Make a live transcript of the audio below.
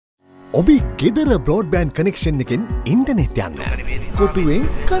ඔබේ ගෙදර broadband connection එකෙන් ඉන්ටර්නෙට් යන්න. කොටුවෙන්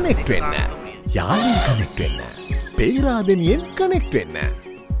කනෙක්ට් වෙන්න. යාලෙන් කනෙක්ට් වෙන්න. පේරාදෙනියෙන් කනෙක්ට් වෙන්න.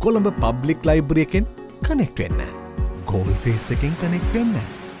 කොළඹ පබ්ලික් ලයිබ්‍රරි එකෙන් කනෙක්ට් වෙන්න. ගෝල්ෆේස් එකෙන් කනෙක්ට් වෙන්න.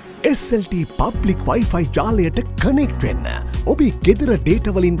 SLT Public Wi-Fi ජාලයට කනෙක්ට් වෙන්න. ඔබේ ගෙදර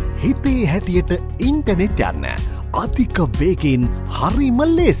ඩේටා වලින් හිතේ හැටියට ඉන්ටර්නෙට් යන්න. අධික වේගයෙන් හරිම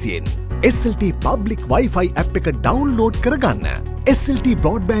ලේසියෙන්. SLT Public Wi-Fi app එක ඩවුන්ලෝඩ් කරගන්න. SLT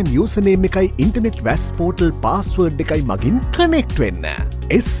Broadband username එකයි internet වැස් portal password එකයි මගින් කනෙක්ට් වෙන්න.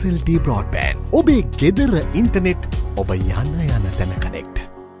 SLT Broadband ඔබේ ගෙදර ඉන්ටර්නෙට් ඔබ යන තැනක